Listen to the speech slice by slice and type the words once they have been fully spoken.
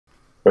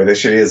Wait, there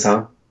she is,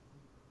 huh?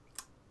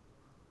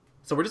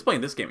 So we're just playing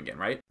this game again,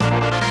 right? All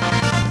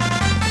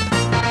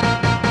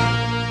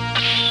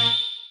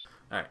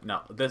right,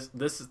 no, this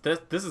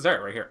is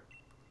her right here.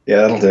 Yeah,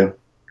 that'll do.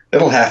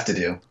 It'll have to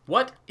do.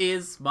 What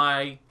is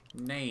my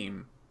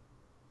name?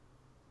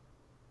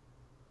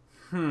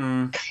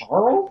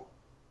 Carl?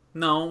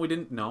 No, we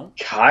didn't. No.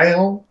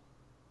 Kyle?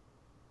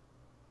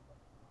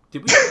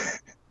 Did we?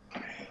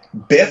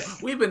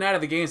 Biff? We've been out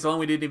of the game so long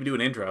we didn't even do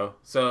an intro.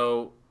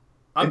 So,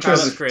 I'm Intros Kyle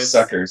are for Chris.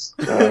 suckers.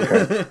 Oh,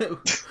 okay.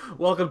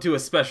 Welcome to a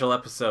special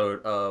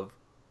episode of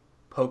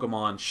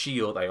Pokemon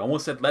Shield. I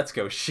almost said Let's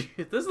Go Shield.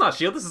 This is not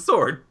Shield, this is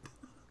Sword.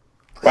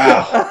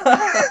 Wow.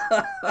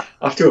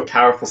 Off to a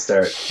powerful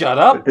start. Shut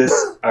up. With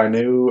this, our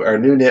new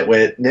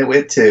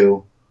Nitwit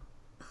 2.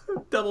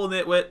 Double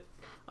Nitwit.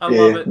 I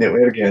love it.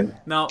 Nitwit again.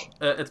 No,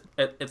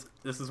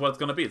 this is what it's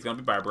gonna be. It's gonna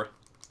be Barbara.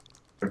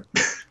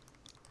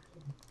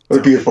 What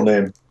a beautiful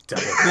name.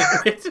 Double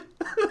Nitwit.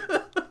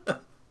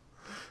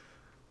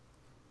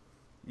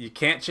 You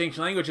can't change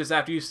languages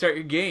after you start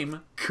your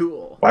game.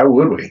 Cool. Why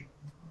would we?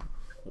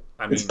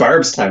 I mean, It's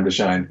Barb's time to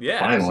shine. Yeah,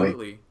 finally.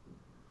 absolutely.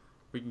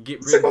 We can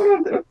get rid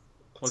of.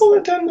 What's all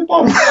that down the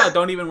bottom? Yeah,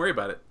 don't even worry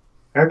about it.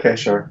 Okay,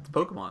 sure. It's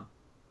Pokemon.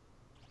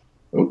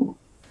 Ooh.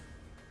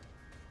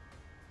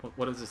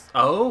 What is this?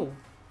 Oh,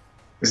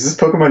 Is this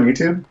Pokemon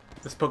YouTube?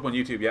 this is Pokemon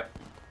YouTube. Yep.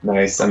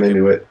 Nice, I'm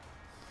into it.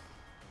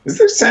 Is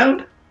there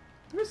sound?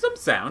 There's some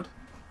sound.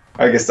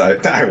 I guess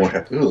I won't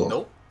have. Ooh.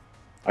 Nope.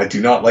 I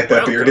do not like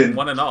that beard. Welcome,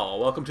 one and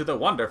all. Welcome to the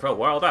wonderful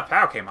world of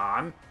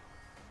Pokemon.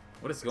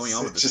 What is going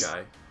on with this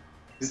guy?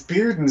 His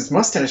beard and his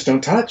mustache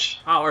don't touch.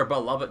 Our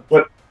beloved.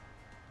 What?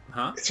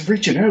 Huh? It's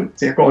reaching out.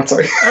 Yeah, go on,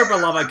 sorry. Our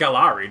beloved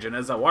Galar region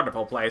is a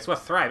wonderful place with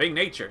thriving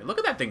nature. Look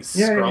at that thing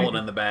scrolling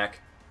in the back.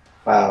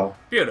 Wow.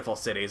 Beautiful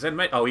cities and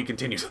oh, he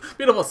continues.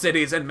 Beautiful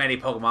cities and many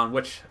Pokemon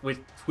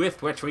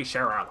with which we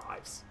share our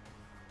lives.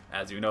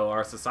 As you know,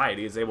 our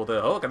society is able to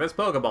look at this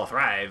Pokeball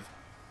thrive.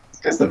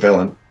 This guy's the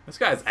villain. This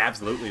guy is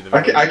absolutely the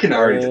villain. I can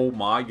already. Oh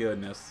my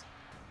goodness.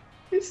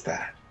 What is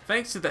that?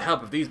 Thanks to the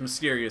help of these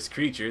mysterious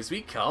creatures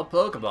we call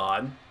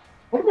Pokemon.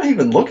 What am I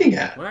even looking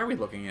at? What are we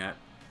looking at?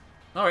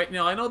 Alright,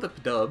 now I know the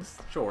dubs,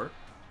 sure.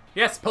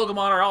 Yes,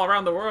 Pokemon are all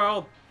around the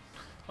world.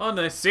 On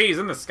the seas,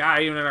 in the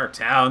sky, even in our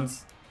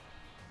towns.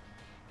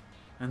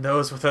 And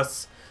those with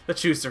us that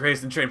choose to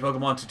raise and train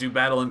Pokemon to do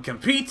battle and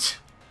compete,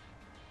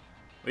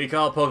 we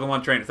call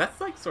Pokemon trainers. That's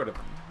like sort of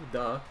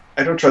duh.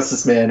 I don't trust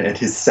this man and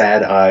his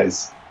sad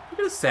eyes. Look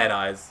at his sad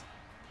eyes.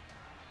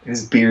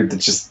 His beard that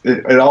just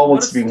it all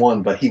wants to be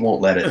one, but he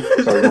won't let it.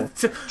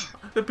 Sorry.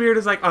 The beard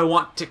is like, I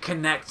want to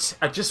connect.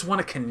 I just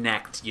want to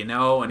connect, you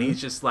know? And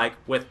he's just like,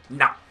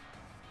 no.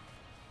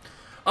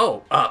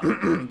 Oh,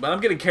 but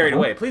I'm getting carried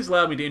away. Please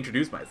allow me to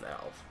introduce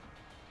myself.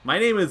 My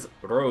name is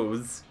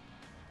Rose,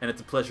 and it's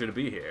a pleasure to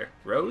be here.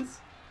 Rose?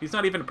 He's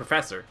not even a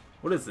professor.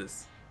 What is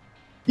this?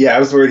 Yeah, I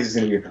was worried he was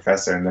going to be a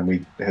professor, and then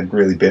we had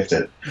really biffed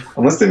it.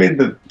 Unless they made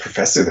the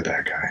professor the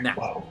bad guy. Now,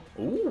 whoa.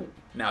 Ooh.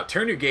 Now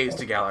turn your gaze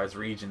to Galar's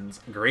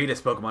region's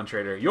greatest Pokemon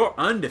trader, your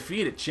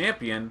undefeated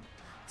champion.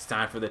 It's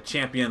time for the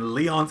champion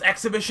Leon's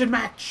exhibition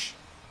match.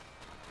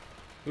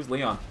 Who's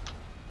Leon?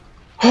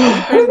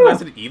 Is he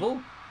Resident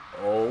Evil?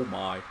 Oh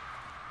my.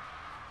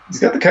 He's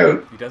got the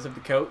coat. He does have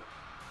the coat.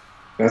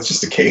 That's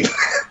just a cape.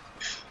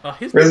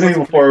 His Resident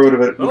Evil 4 would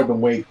have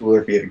been way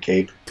cooler if he had a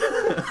cape.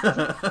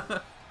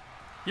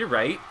 You're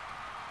right.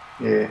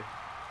 Yeah.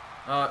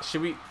 What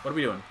are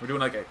we doing? We're doing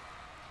like a...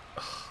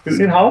 Who's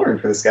been hollering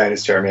for this guy and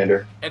his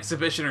Charmander?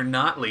 Exhibition or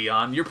not,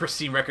 Leon, your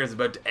pristine record is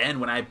about to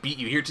end when I beat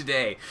you here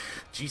today.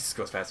 Jesus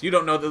goes fast. You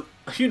know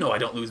I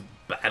don't lose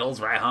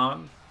battles, right,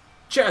 hon?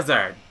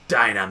 Charizard,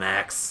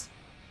 Dynamax.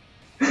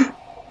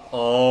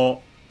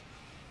 Oh,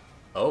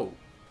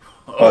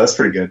 that's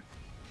pretty good.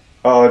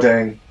 Oh,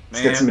 dang.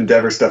 Let's get some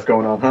Endeavor stuff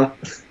going on, huh?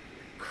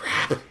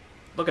 Crap.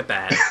 Look at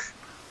that.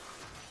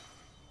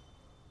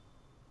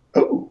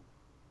 Oh.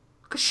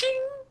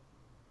 Ka-shing.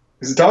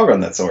 There's a dog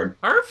on that sword.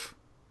 Arf?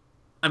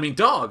 I mean,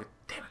 dog.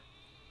 Damn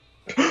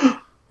it.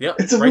 Yep,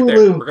 it's a right Wooloo.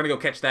 there. We're going to go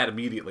catch that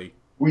immediately.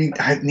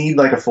 I need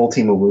like a full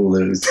team of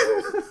Wooloos.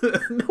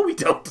 No, we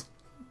don't.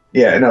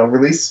 Yeah, no,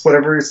 release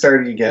whatever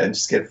starter you get and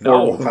just get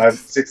 4, 5,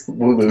 6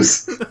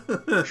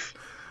 Wooloos.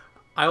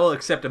 I will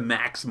accept a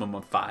maximum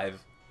of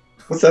 5.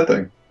 What's that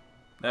thing?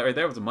 That right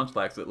there was a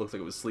Munchlax that looks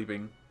like it was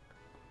sleeping.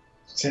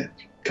 Shit,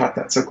 caught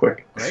that so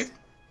quick. Right?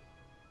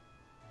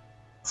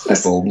 It's a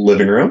nice little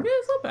living room. Yeah,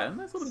 it's not bad.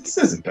 Nice little... This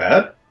isn't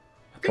bad.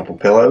 A couple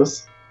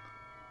pillows.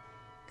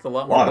 It's a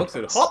lot more books.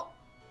 Hop!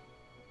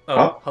 Oh,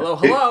 hop. Hello.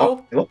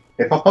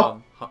 Hey,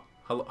 hop.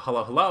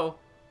 Hello.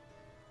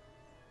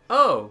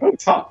 Oh,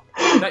 it's hot.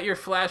 Is that your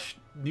Flash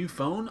new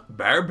phone,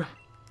 Barb?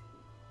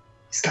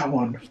 He's got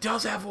one. He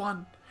does have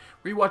one.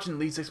 Were you watching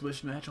Lee's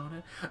exhibition match on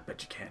it? I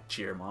bet you can't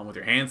cheer him on with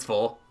your hands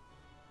full.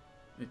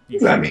 What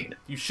does that mean?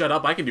 You shut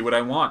up. I can do what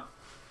I want.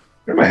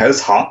 Where my house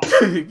hop?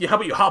 How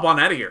about you hop on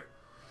out of here?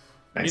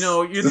 Nice. You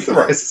know, is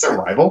this a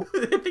rival?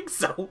 I think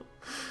so.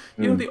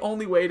 You know, the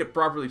only way to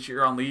properly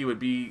cheer on Lee would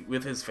be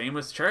with his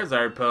famous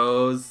Charizard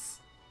pose.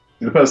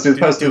 Do the pose.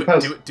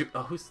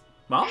 Oh, who's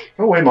Mom?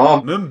 Go away,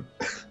 Mom. Mum.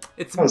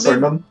 It's Oh, sorry,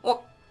 Mum.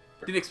 Oh,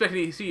 didn't expect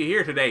to see you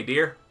here today,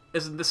 dear.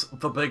 Isn't this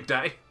the big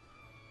day?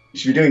 You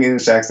should be doing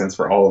English accents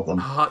for all of them.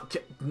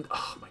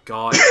 Oh my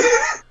god.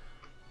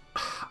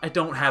 I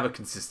don't have a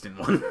consistent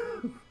one.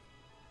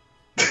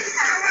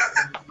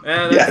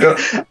 Yeah, I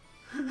don't...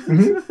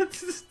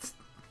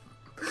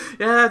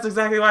 Yeah, that's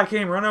exactly why I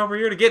came run over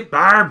here to get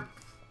Barb.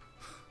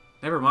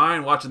 Never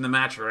mind watching the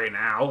match right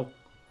now.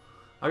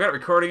 I got it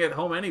recording at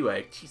home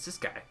anyway. Jeez, this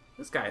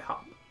guy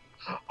Hop.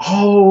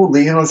 Oh,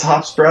 Leon's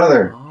Hop's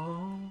brother.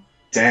 Oh.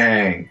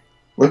 Dang.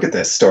 Look at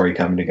this story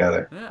coming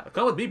together. Yeah,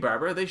 come with me,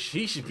 Barbara.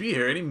 He should be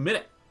here any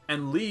minute.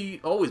 And Lee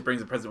always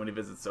brings a present when he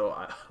visits, so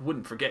I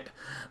wouldn't forget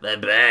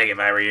that bag if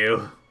I were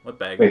you. What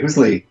bag? Wait, who's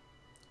Lee?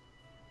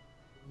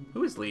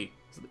 Who is Lee?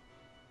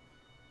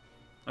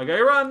 Okay,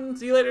 run.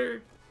 See you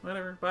later.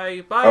 Whatever. Bye.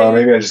 Bye. Oh,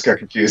 maybe I just got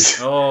confused.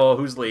 Oh,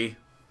 who's Lee?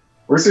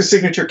 Where's their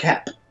signature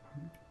cap?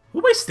 Who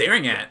am I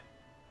staring at?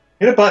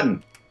 Hit a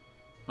button.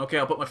 Okay,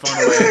 I'll put my phone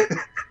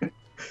away.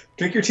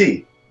 Drink your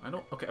tea. I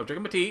don't. Okay, I'm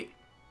drinking my tea.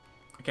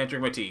 I can't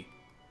drink my tea.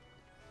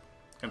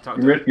 I'm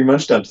talking. You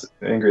munched up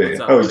angry. What's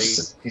up, Oh, buddy?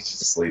 he's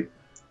just asleep.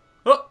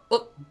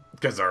 Oh,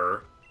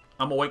 Gazzer.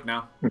 I'm awake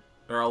now.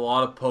 There are a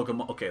lot of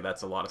Pokemon. Okay,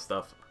 that's a lot of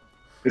stuff.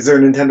 Is there a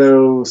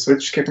Nintendo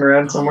Switch kicking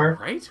around somewhere?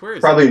 Right? Where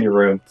is Probably it? in your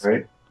room,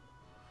 right?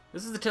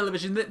 This is the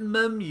television that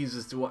Mum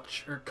uses to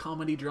watch her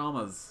comedy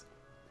dramas.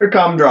 Or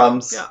com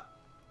drums. Yeah.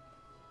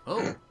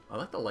 Oh, I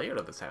like the layout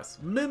of this house.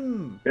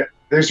 Mum! Yeah,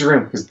 there's your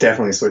room. There's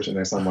definitely a Switch in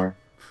there somewhere.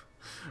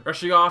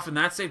 Rushing off in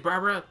that state,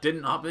 Barbara?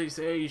 Didn't Hoppy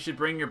say you should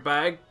bring your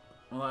bag?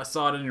 Well, I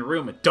saw it in your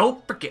room. And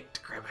don't forget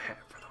to grab a hat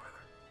for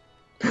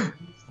the weather.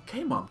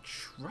 Okay, Mom.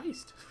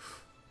 Christ.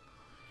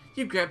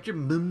 You grabbed your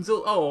Mum's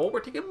old... Oh, we're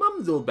taking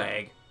Mum's old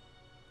bag.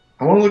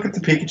 I want to look at the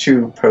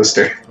Pikachu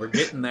poster. We're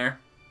getting there.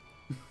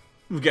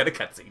 We got a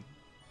cutscene.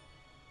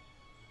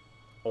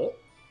 Oh.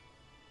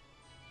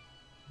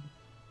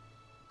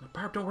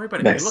 Barb, don't worry about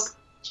it. Nice. Look.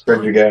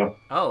 Spread you go.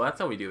 Oh, that's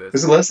how we do this.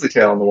 There's a Leslie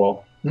tail on the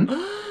wall.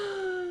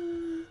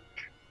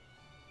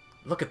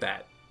 Look at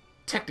that.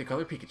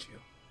 Technicolor Pikachu.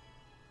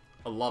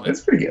 I love it.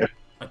 That's pretty good.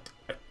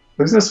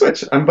 There's no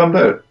Switch. I'm bummed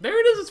out. There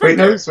it is. It's right Wait,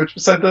 there. no, there's a Switch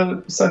beside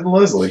the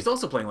Leslie. She's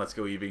also playing Let's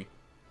Go Eevee.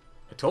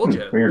 I told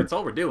you. Weird. That's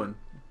all we're doing.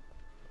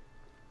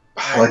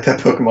 I like that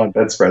Pokemon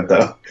bedspread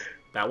though.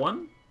 That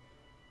one?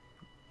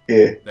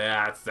 Yeah.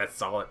 Yeah, that's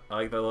solid. I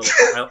like that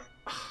little...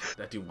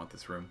 I do want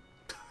this room.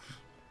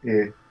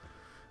 Yeah.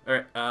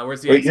 Alright,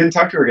 where's the Wait, exit? you didn't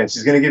talk to her again.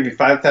 She's gonna give you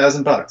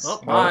 $5,000.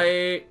 Oh,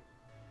 bye.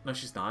 No,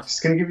 she's not.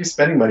 She's gonna give you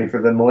spending money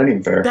for the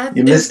Millennium Fair. That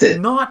you missed is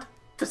it. not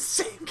the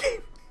same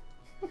game.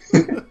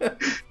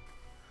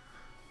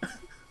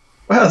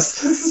 Wow,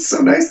 this is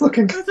so nice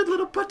looking. There's a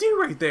little Badoo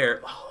right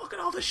there. Oh, look at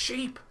all the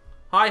sheep.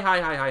 Hi.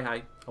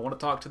 I want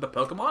to talk to the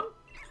Pokemon.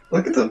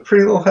 Look at the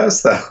pretty little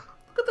house, though.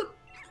 Look at the...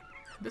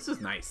 This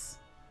is nice.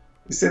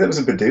 You say that was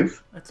a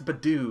Bidoof? That's a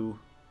Badoo.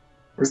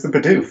 Where's the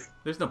Bidoof?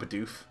 There's no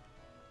Bidoof.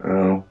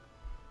 Oh.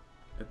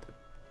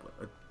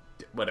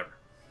 Whatever.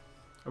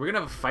 Are we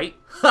gonna have a fight?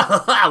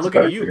 Look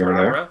at you,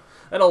 Barbara.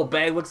 That old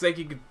bag looks like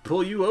he could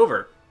pull you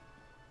over.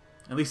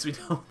 At least we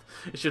know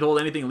it should hold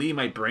anything Lee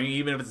might bring,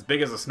 even if it's as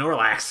big as a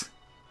Snorlax.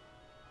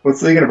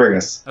 What's Lee gonna bring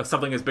us? Oh,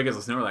 something as big as a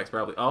Snorlax,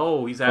 probably.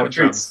 Oh, he's having treats.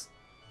 troubles.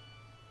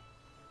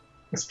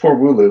 This poor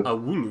Wooloo. A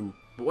Wooloo.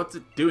 But what's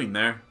it doing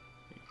there?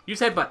 Use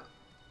headbutt.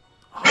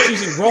 Oh, it's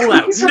using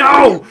rollout.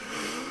 No!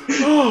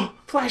 Oh,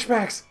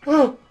 flashbacks.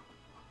 Oh.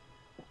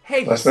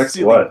 Hey, Flashbacks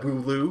silly what?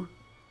 Wooloo.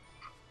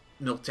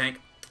 Milk tank.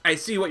 I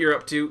see what you're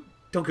up to.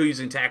 Don't go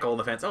using tackle on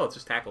the fence. Oh, it's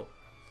just tackle.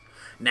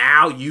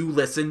 Now you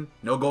listen.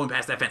 No going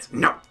past that fence.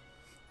 No.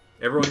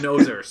 Everyone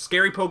knows there are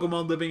scary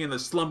Pokemon living in the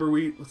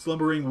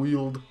slumbering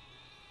weald.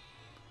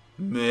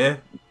 Meh.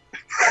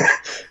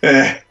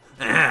 I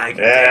can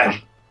take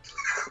him.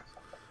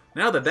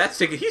 Now that's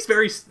taken, he's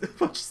very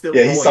much still.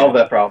 Yeah, he solved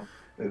that problem.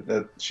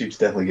 The sheep's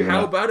definitely giving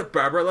How up. about it,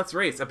 Barbara? Let's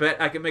race. I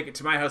bet I can make it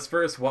to my house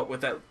first. What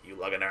with that? You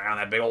lugging around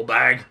that big old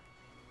bag?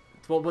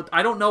 Well, but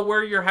I don't know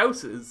where your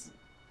house is.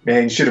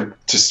 Man, you should have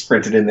just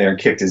sprinted in there and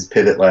kicked his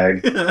pivot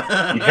leg. You'd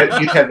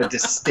have a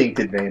distinct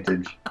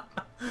advantage.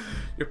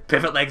 Your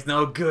pivot leg's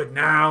no good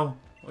now.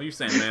 What are you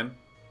saying, man?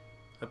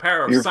 The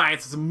power of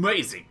science is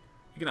amazing.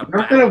 You're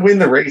not gonna win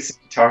the race if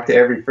you talk to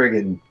every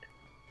friggin'...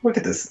 Look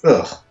at this.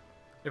 Ugh.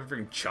 Every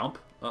friggin' chump.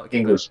 Oh,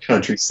 English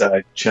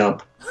countryside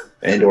chump.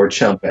 And or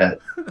chumpette.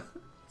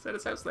 Is that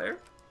his house there?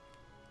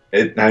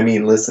 I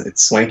mean, listen,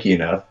 it's swanky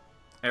enough.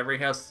 Every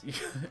house...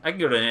 I can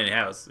go to any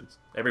house. It's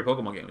every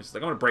Pokemon game. It's just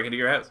like, I'm gonna break into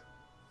your house.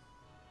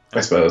 I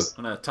suppose.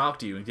 I'm gonna talk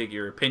to you and take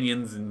your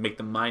opinions and make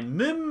them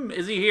mine.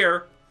 Is he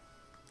here?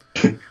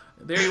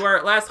 There you are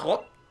at last.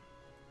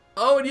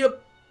 Oh, and you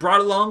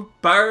brought along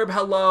Barb.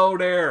 Hello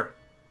there.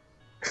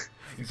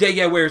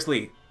 Yeah, where's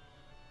Lee?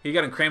 He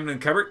got him crammed in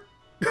the cupboard?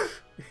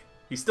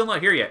 He's still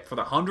not here yet for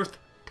the 100th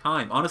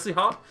time. Honestly,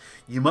 Hop,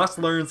 you must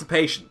learn some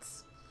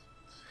patience.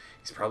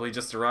 He's probably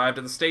just arrived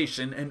at the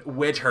station in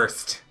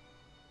Wedgehurst.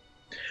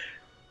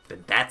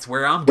 Then that's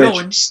where I'm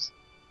going.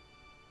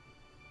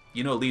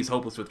 You know Lee's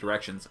hopeless with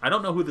directions. I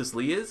don't know who this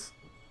Lee is.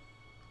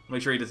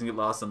 Make sure he doesn't get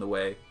lost on the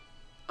way.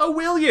 Oh,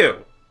 will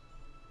you?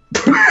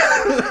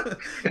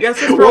 Yes,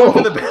 that's probably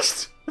for the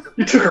best.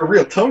 You took a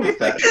real tone with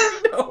that.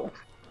 No.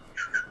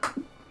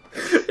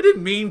 I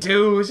didn't mean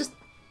to. It was just...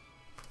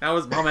 That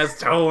was Mom has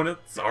tone.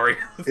 Sorry.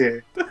 Yeah.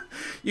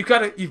 You've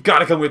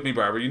gotta come with me,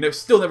 Barbara.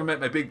 Still never met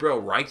my big bro,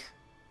 right?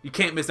 You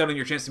can't miss out on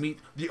your chance to meet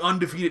the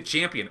undefeated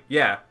champion.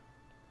 Yeah.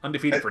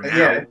 Undefeated for now.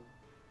 Yeah. I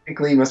think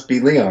Lee must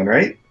be Leon,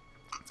 right?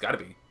 It's gotta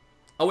be.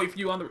 I'll wait for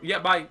you on the... Yeah,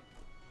 bye.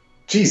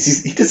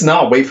 Jeez, he does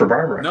not wait for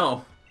Barbara.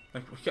 No.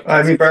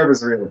 I mean,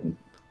 Barbara's real.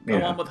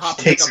 Go on with Hop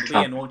and pick up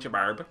Leon, won't you,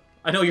 Barb?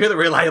 I know you're the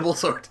reliable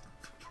sort.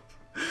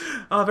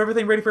 I'll have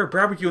everything ready for a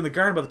barbecue in the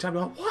garden by the time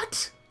you go.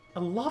 What? I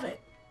love it.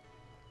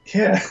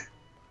 Yeah.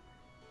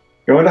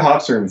 Go into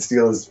Hop's room and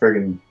steal his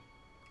friggin'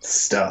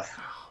 stuff.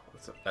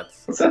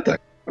 What's that thing?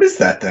 What is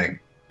that thing?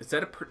 Is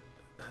that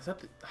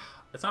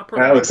it's not a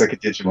That looks like a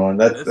Digimon.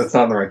 That's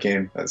not in the right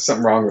game. There's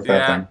something wrong with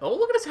that thing. Oh,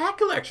 look at his hat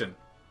collection.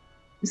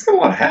 He's got a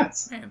lot of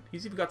hats. Man,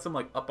 he's even got some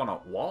like up on a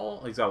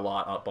wall. He's got a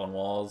lot up on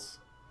walls.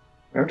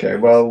 Okay,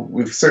 well,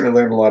 we've certainly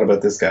learned a lot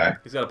about this guy.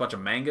 He's got a bunch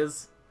of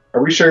mangas.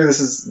 Are we sure this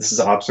is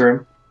Hop's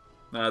room?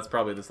 No, it's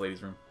probably this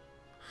lady's room.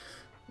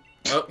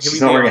 Oh, she's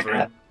not wearing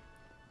a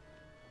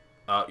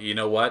hat. You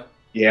know what?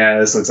 Yeah,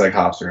 this looks like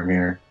Hop's room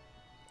here.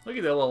 Look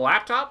at the little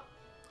laptop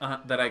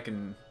that I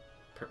can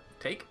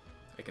take.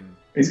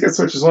 He's got a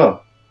Switch as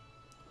well.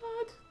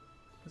 What?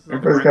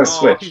 Everybody's got a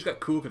Switch. He's got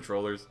cool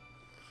controllers.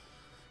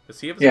 Does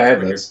he have a I have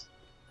Switch those.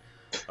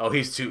 Oh,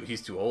 he's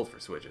too old for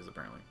Switches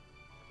apparently.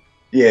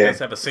 Yeah, he does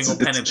have a single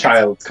pen it's and a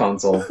child's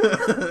console.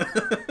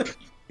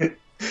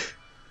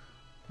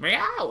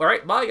 Meow!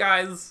 Alright, bye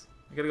guys.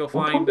 I gotta go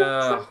find,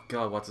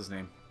 God, what's his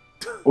name?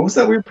 What was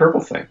that weird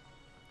purple thing?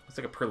 It's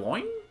like a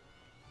purloin?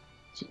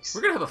 Jeez.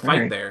 We're gonna have a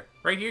fight there.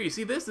 Right here, you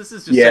see this? This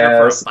is just set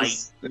up for a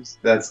fight.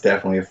 That's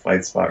definitely a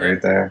fight spot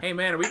right there. Hey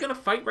man, are we gonna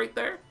fight right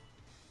there?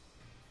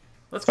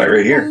 Let's fight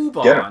right here. Move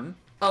on.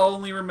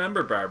 Only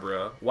remember,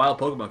 Barbara, wild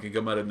Pokemon can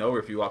come out of nowhere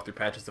if you walk through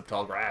patches of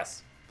tall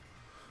grass.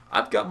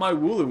 I've got my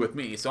Wooloo with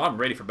me, so I'm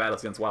ready for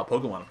battles against wild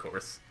Pokemon, of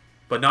course.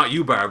 But not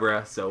you,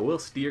 Barbara, so we'll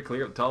steer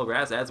clear of the tall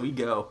grass as we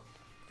go.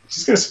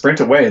 She's gonna sprint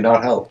away and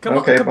not help. Come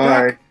okay, on,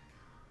 bye. Back.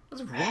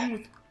 What's wrong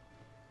with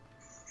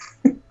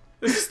you?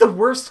 This is the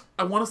worst,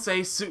 I want to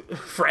say,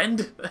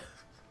 friend.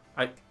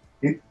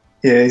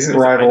 Yeah, he's a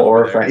rival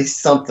or a friend. He's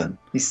something.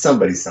 He's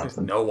somebody's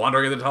something. There's no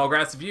wandering in the tall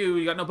grass of you.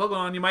 You got no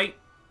Pokemon, you might.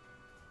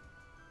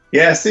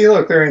 Yeah, see,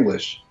 look, they're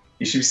English.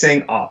 You should be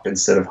saying op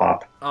instead of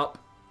hop. Up.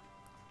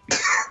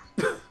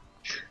 Can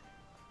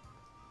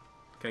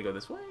I go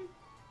this way?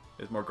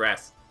 There's more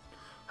grass.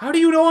 How do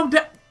you know I'm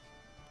dead?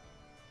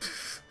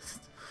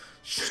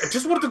 I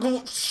just wanted to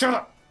go. Shut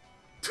up.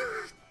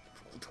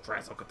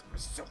 Grass, I'll get the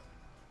result.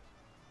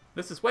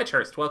 This is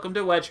Wedgehurst. Welcome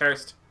to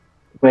Wedgehurst.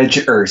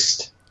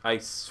 Wedgehurst. I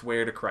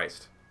swear to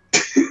Christ.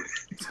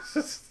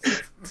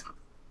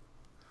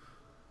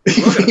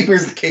 He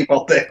wears the cape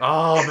all day.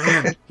 Oh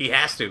man, he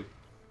has to.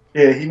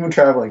 Yeah, he went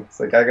traveling. It's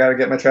like, I gotta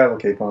get my travel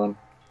cape on.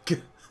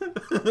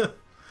 It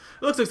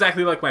looks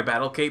exactly like my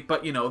battle cape,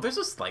 but you know, there's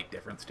a slight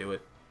difference to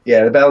it.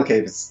 Yeah, the battle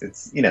cape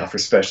it's for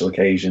special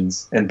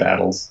occasions and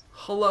battles.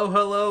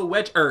 Hello,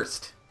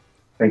 Wedgehurst.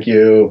 Thank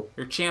you.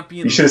 Your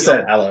champion. You should have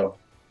said hello.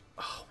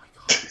 Oh my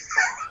god.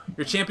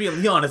 Your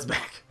champion Leon is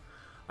back.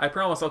 I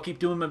promise I'll keep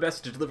doing my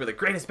best to deliver the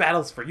greatest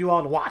battles for you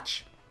all to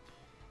watch.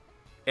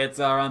 It's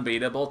our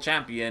unbeatable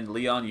champion,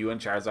 Leon. You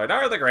and Charizard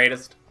are the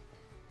greatest.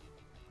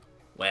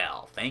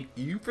 Well, thank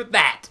you for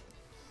that.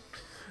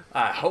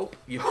 I hope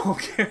you'll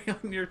carry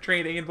on your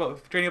training up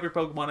your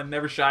Pokemon and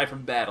never shy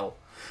from battle.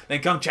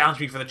 Then come challenge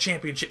me for the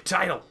championship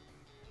title.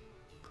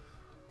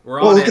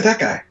 We're on look at that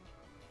guy.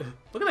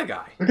 Look at that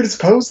guy. Look at his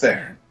pose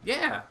there.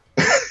 Yeah.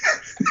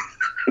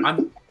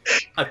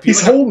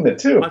 He's holding it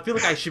too. I feel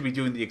like I should be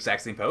doing the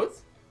exact same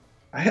pose.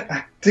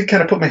 I did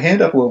kind of put my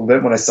hand up a little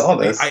bit when I saw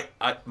this.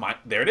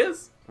 There it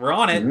is. We're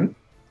on it. Mm-hmm.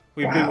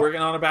 We've been working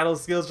on our battle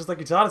skills just like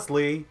you taught us,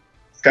 Lee.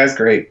 This guy's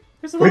great.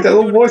 Wait, that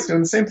little boy's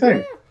doing the same thing.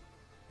 Yeah.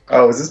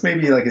 Oh, is this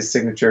maybe like his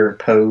signature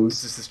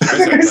pose? This is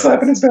his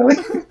slapping his belly.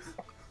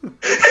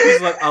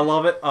 He's like, I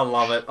love it, I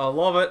love it, I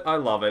love it, I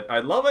love it, I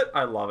love it,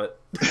 I love it.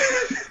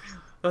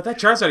 But that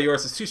Charizard of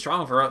yours is too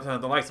strong for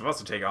the likes of us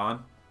to take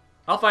on.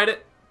 I'll fight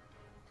it.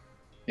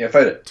 Yeah,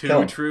 fight it.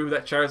 Too true,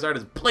 that Charizard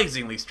is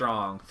blazingly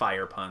strong.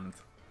 Fire puns.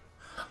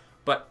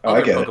 But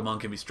other Pokemon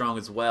can be strong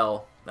as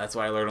well. That's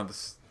why I learned on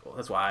this.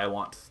 That's why I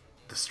want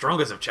the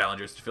strongest of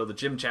challengers to fill the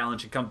gym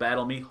challenge and come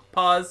battle me.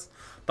 Pause.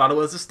 Thought it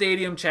was a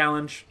stadium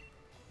challenge.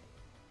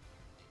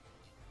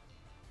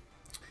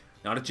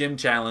 Not a gym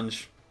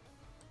challenge.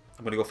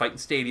 I'm gonna go fight in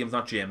stadiums,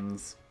 not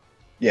gyms.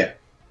 Yeah.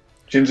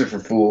 Gyms are for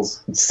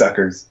fools and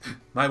suckers.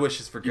 My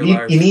wish is for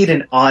Galar. You need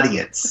an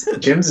audience.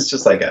 Gyms is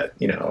just like a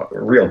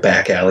real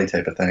back alley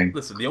type of thing.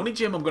 Listen, the only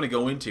gym I'm gonna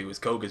go into is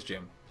Koga's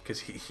gym.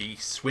 Because he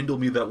swindled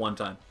me that one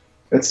time.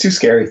 That's too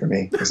scary for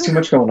me. There's too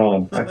much going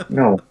on.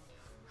 No.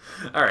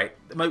 Alright.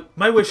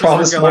 My wish is for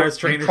Galar's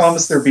trainers. I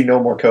promise there'll be no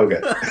more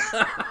Koga.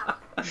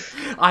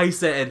 I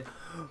said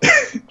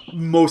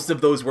most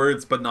of those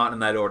words, but not in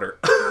that order.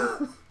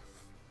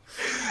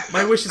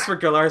 My wish is for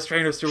Galar's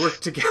trainers to work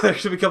together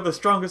to become the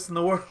strongest in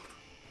the world.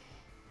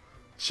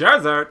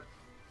 Charizard.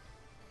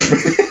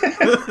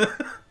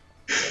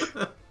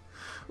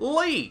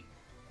 Lee.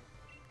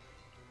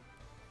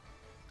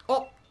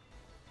 Oh.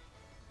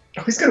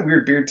 Oh, he's got a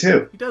weird beard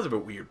too. He does have a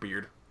weird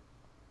beard.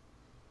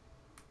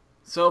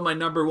 So my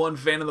 #1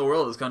 fan in the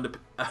world has come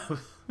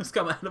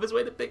out of his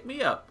way to pick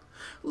me up.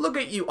 Look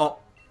at you. Oh.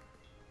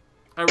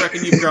 I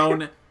reckon you've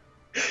grown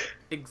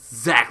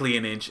exactly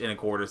 1.25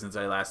 inches since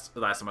the last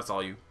time I saw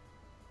you.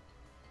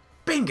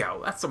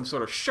 Bingo! That's some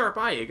sort of sharp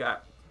eye you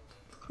got.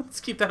 Let's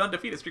keep that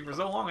undefeated streak for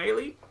so long,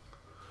 Haley.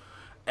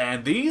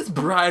 And these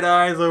bright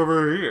eyes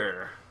over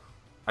here.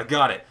 I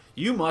got it.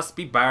 You must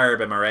be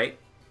Barb, am I right?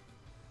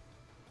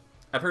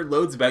 I've heard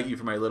loads about you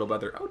from my little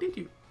brother. Oh, did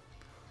you?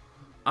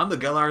 I'm the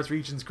Galar's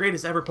region's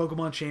greatest ever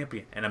Pokemon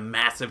champion, and a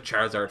massive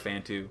Charizard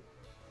fan too.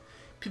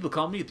 People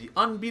call me the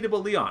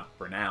unbeatable Leon,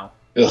 for now.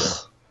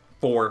 Ugh.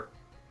 For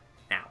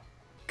now.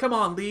 Come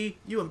on, Lee.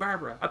 You and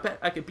Barbara. I bet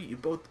I could beat you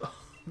both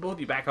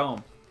you back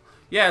home.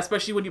 Yeah,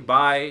 especially when you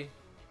buy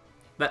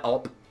that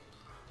Alp.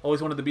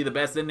 Always wanted to be the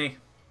best, didn't he?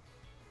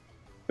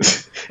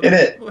 In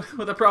it.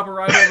 With a proper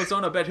rival of his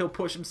own, I bet he'll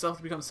push himself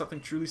to become something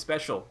truly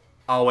special.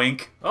 Oh,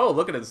 wink. Oh,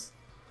 look at his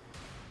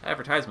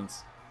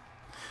advertisements.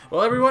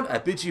 Well, everyone, I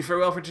bid you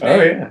farewell for today.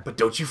 Oh, yeah. But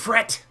don't you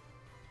fret.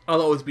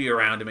 I'll always be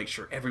around to make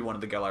sure everyone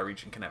in the Galar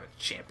region can have a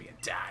champion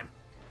time.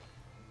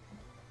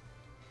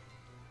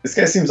 This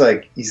guy seems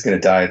like he's going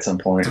to die at some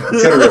point.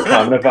 He's got a real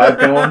Kamina vibe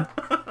going.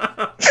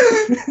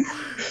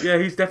 Yeah,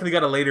 he's definitely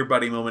got a later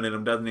buddy moment in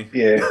him, doesn't he?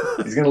 Yeah,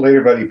 he's going to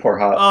later buddy poor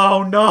Hop.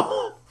 Oh,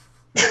 no.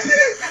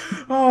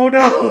 Oh,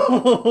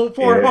 no.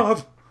 Poor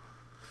Hop.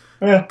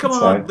 Yeah, come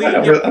on, Lee.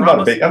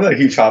 I'm not a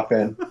huge Hop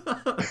fan.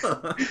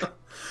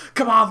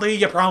 Come on, Lee.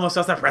 You promised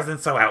us a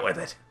present, so out with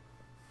it.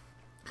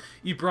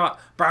 You brought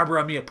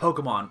Barbara and me a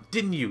Pokemon,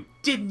 didn't you?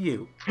 Didn't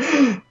you?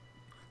 He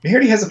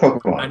already has a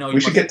Pokemon. I know.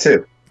 We should get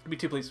 2. Give me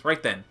 2, please.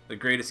 Right then. The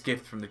greatest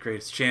gift from the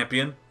greatest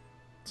champion.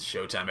 It's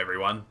showtime,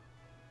 everyone.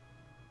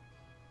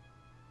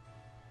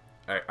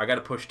 Alright, I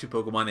gotta push 2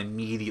 Pokemon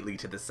immediately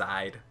to the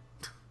side.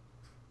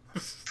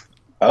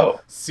 Oh,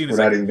 we're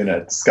not even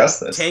gonna discuss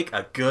this. Take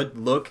a good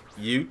look,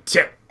 you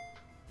too.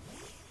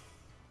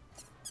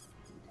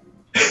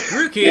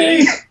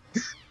 Grookey!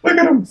 Look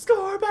at him!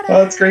 Score, buddy!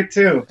 Oh, that's great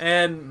too.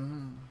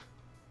 And...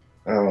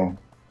 Oh.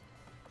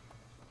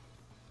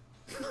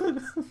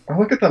 Oh,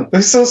 look at them.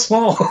 They're so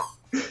small.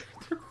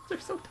 They're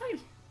so tiny.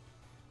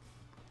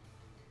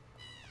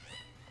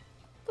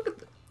 Look at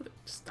them.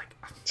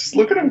 Just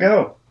look at them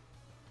go.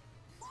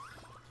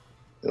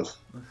 Ugh.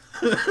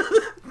 Look at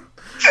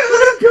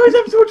him, guys,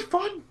 having so much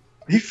fun.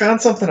 He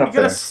found something up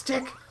there. He got a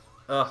stick.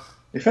 Ugh.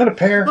 He found a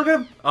pair. Look at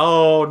him.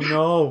 Oh,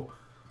 no.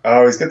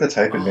 Oh, he's got the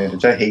type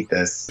advantage. I hate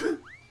this.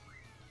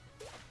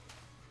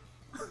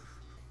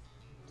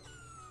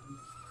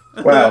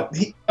 Wow.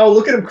 Oh,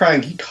 look at him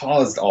crying. He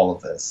caused all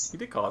of this. He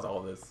did cause all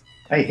of this.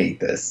 I hate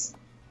this.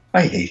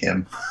 I hate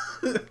him.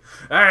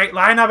 Alright,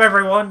 line up,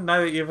 everyone.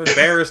 Now that you've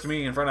embarrassed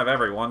me in front of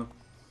everyone.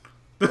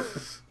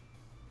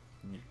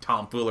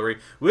 Tomfoolery.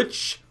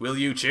 Which will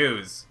you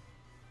choose?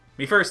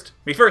 Me first.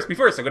 Me first. Me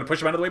first. I'm going to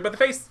push him out of the way by the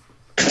face.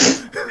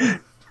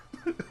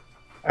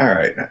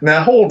 Alright.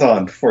 Now, hold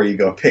on before you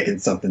go picking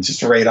something.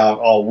 Just right off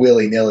all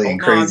willy-nilly and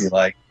crazy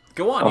like.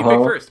 Go on. You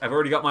pick first. I've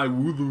already got my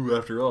Wooloo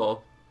after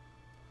all.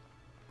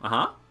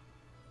 Uh-huh.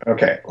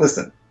 Okay,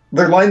 listen.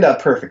 They're lined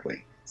up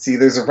perfectly. See,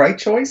 there's a right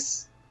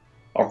choice,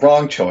 a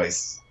wrong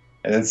choice,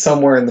 and then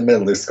somewhere in the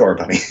middle there's Score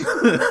Bunny.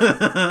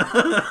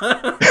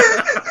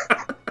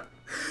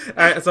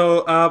 Alright,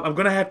 so I'm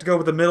going to have to go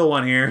with the middle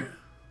one here.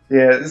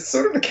 Yeah, it's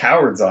sort of a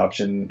coward's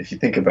option if you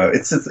think about it.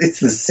 It's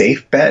the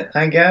safe bet,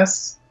 I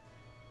guess.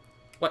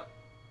 What?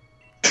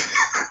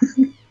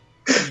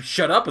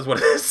 Shut up is what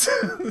it is.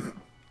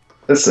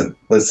 Listen.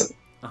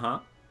 Uh-huh.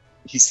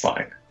 He's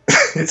fine.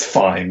 It's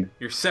fine.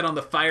 You're set on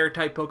the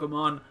fire-type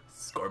Pokemon.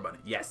 Score Bunny.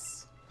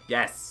 Yes.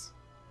 Yes.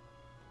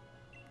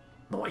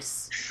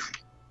 Nice.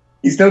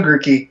 He's no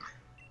Grookey.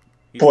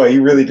 Boy,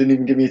 you really didn't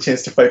even give me a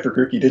chance to fight for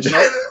Grookey, did you?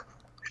 Nope.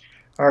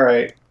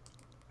 Alright.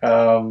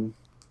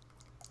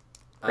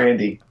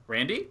 Randy.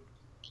 Randy?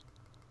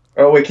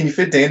 Oh, wait, can you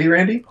fit Dandy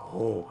Randy?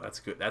 Oh, that's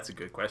good. That's a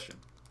good question.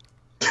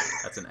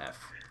 That's an F.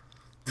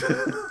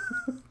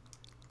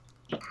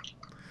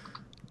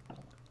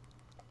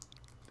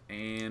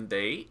 And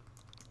 8.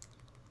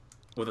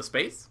 With a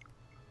space?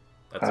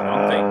 That's the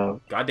wrong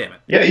thing. God damn it.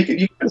 Yeah, you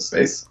can put a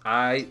space.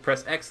 I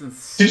press X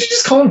Did you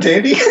just call him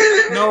Dandy?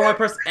 No, I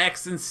press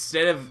X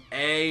instead of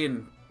A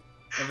and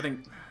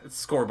everything. It's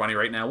Score Bunny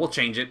right now. We'll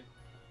change it.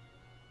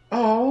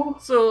 Oh.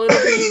 So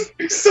it'll be...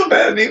 You're so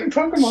bad at naming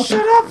Pokemon.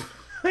 Shut up!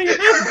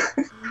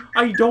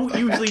 I don't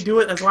usually do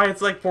it. That's why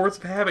it's like force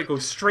of habit. Go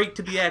straight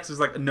to the X.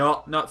 It's like,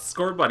 no, not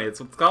Score Bunny. It's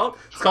what it's called.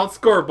 It's called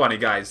Score Bunny,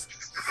 guys.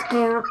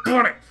 Score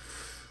Bunny.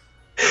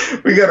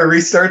 We gotta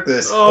restart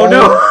this. Oh,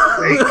 no!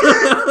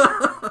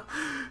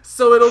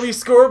 So it'll be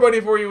Score Bunny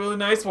for you with a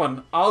nice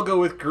one. I'll go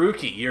with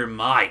Grookey. You're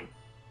mine.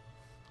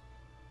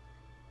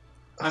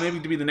 I'm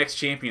aiming to be the next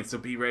champion, so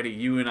be ready.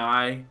 You and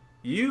I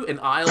You and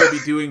I will be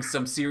doing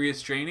some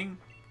serious training.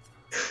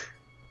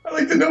 I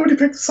like that nobody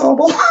picked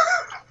Sobble.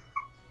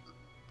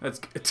 That's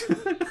good.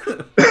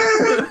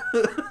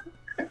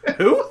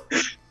 Who?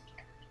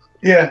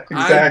 Yeah,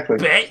 exactly. I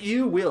bet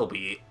you will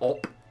be. Oh.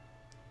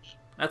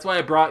 That's why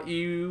I brought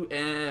you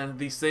and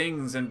these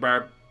things and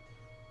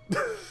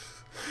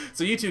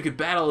so you two could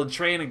battle and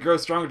train and grow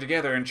stronger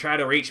together and try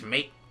to reach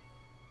mate.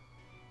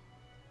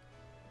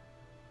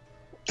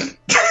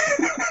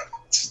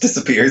 Just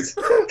disappears.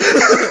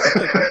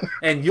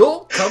 And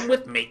you'll come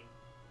with me.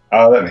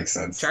 Oh, that makes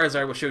sense.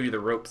 Charizard will show you the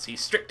ropes.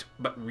 He's strict,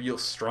 but real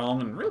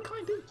strong and real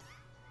kind dude.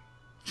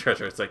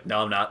 Charizard's like, no,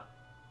 I'm not.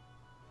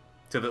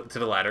 To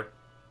the ladder.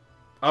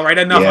 All right,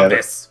 enough of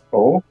this.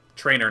 Oh.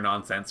 Trainer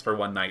nonsense for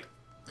one night.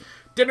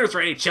 Dinner's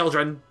ready,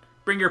 children.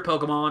 Bring your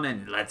Pokemon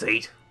and let's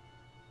eat.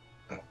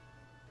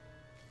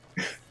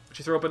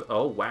 She throw open.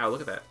 Oh wow,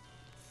 look at that.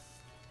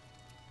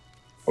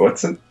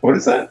 What's it? What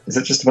is that? Is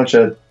it just a bunch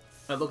of?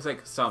 It looks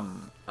like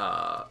some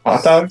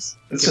hot dogs.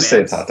 Let's just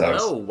say it's hot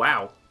dogs. Oh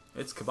wow,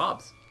 it's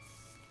kebabs.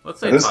 Let's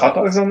say there's hot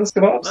dogs on this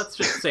kebabs. Let's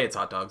just say it's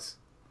hot dogs.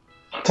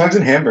 Hot dogs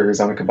and hamburgers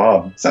on a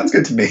kebab. Sounds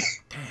good to me.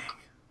 Dang.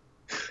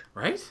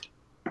 Right?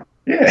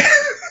 Yeah.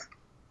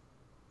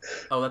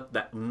 Oh,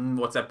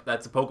 what's that?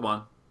 That's a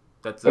Pokemon.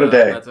 That's what a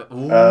day. That's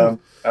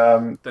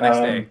the next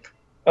day.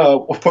 Oh,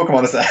 what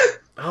Pokemon is that?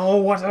 Oh,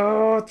 what?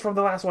 Oh, it's from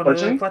the last one.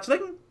 Fletchling?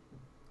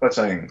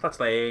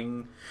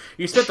 Fletchling.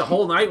 You spent the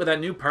whole night with that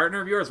new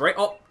partner of yours, right?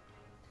 Oh,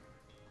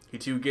 you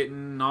two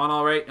getting on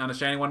all right,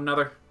 understanding one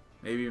another,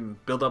 maybe even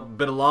build up a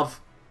bit of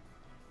love.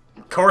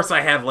 Of course,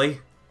 I have,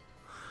 Lee.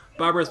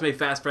 Barbara's made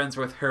fast friends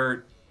with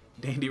her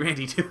Dandy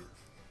Randy too.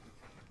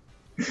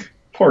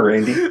 Poor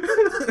Randy.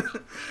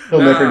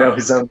 He'll never know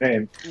his own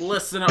name.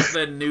 Listen up,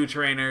 then, new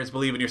trainers.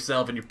 Believe in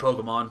yourself and your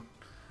Pokemon.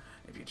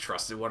 If you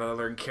trusted one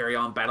another and carry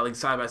on battling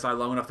side by side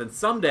long enough, then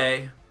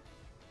someday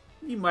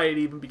you might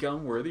even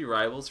become worthy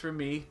rivals for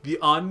me, the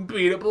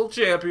unbeatable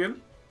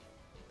champion.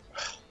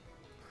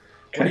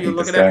 What are you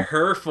looking at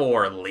her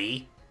for,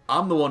 Lee?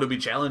 I'm the one who'll be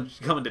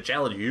coming to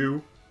challenge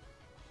you.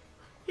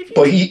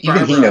 Well,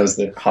 even he knows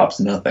that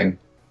Hop's nothing.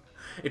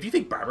 If you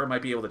think Barbara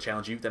might be able to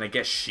challenge you, then I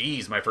guess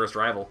she's my first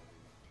rival.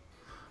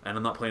 And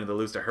I'm not planning to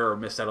lose to her or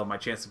miss out on my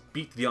chance to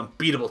beat the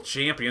unbeatable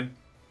champion.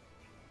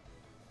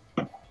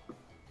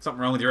 Something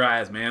wrong with your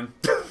eyes, man.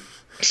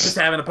 Just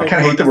having a Pokemon. I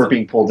kind of hate that we're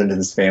being pulled into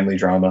this family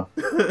drama.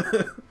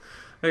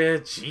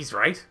 Jeez,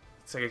 right?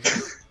 It's like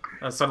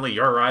suddenly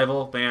you're a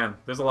rival. Man,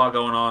 there's a lot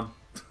going on.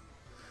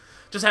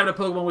 Just having a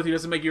Pokemon with you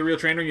doesn't make you a real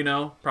trainer, you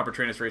know. Proper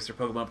trainers race their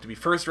Pokemon up to be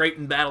first rate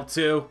in battle,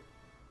 too.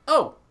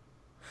 Oh!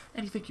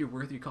 And you think you're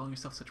worthy of calling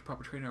yourself such a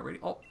proper trainer already?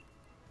 Oh.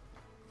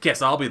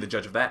 Guess I'll be the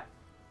judge of that.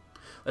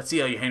 Let's see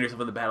how you handle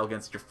yourself in the battle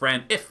against your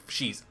friend, if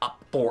she's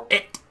up for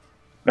it.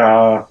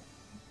 What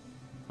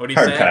do you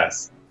say?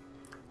 Pass.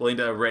 Willing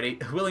and ready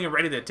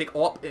to take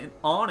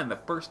on in the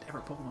first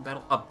ever Pokemon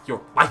battle of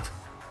your life.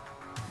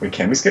 Wait,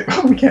 can we skip?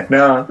 Oh, we can't.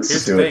 No, let's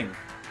Here's just do the it. thing.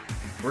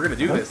 We're going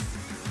to do this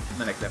in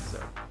the next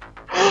episode.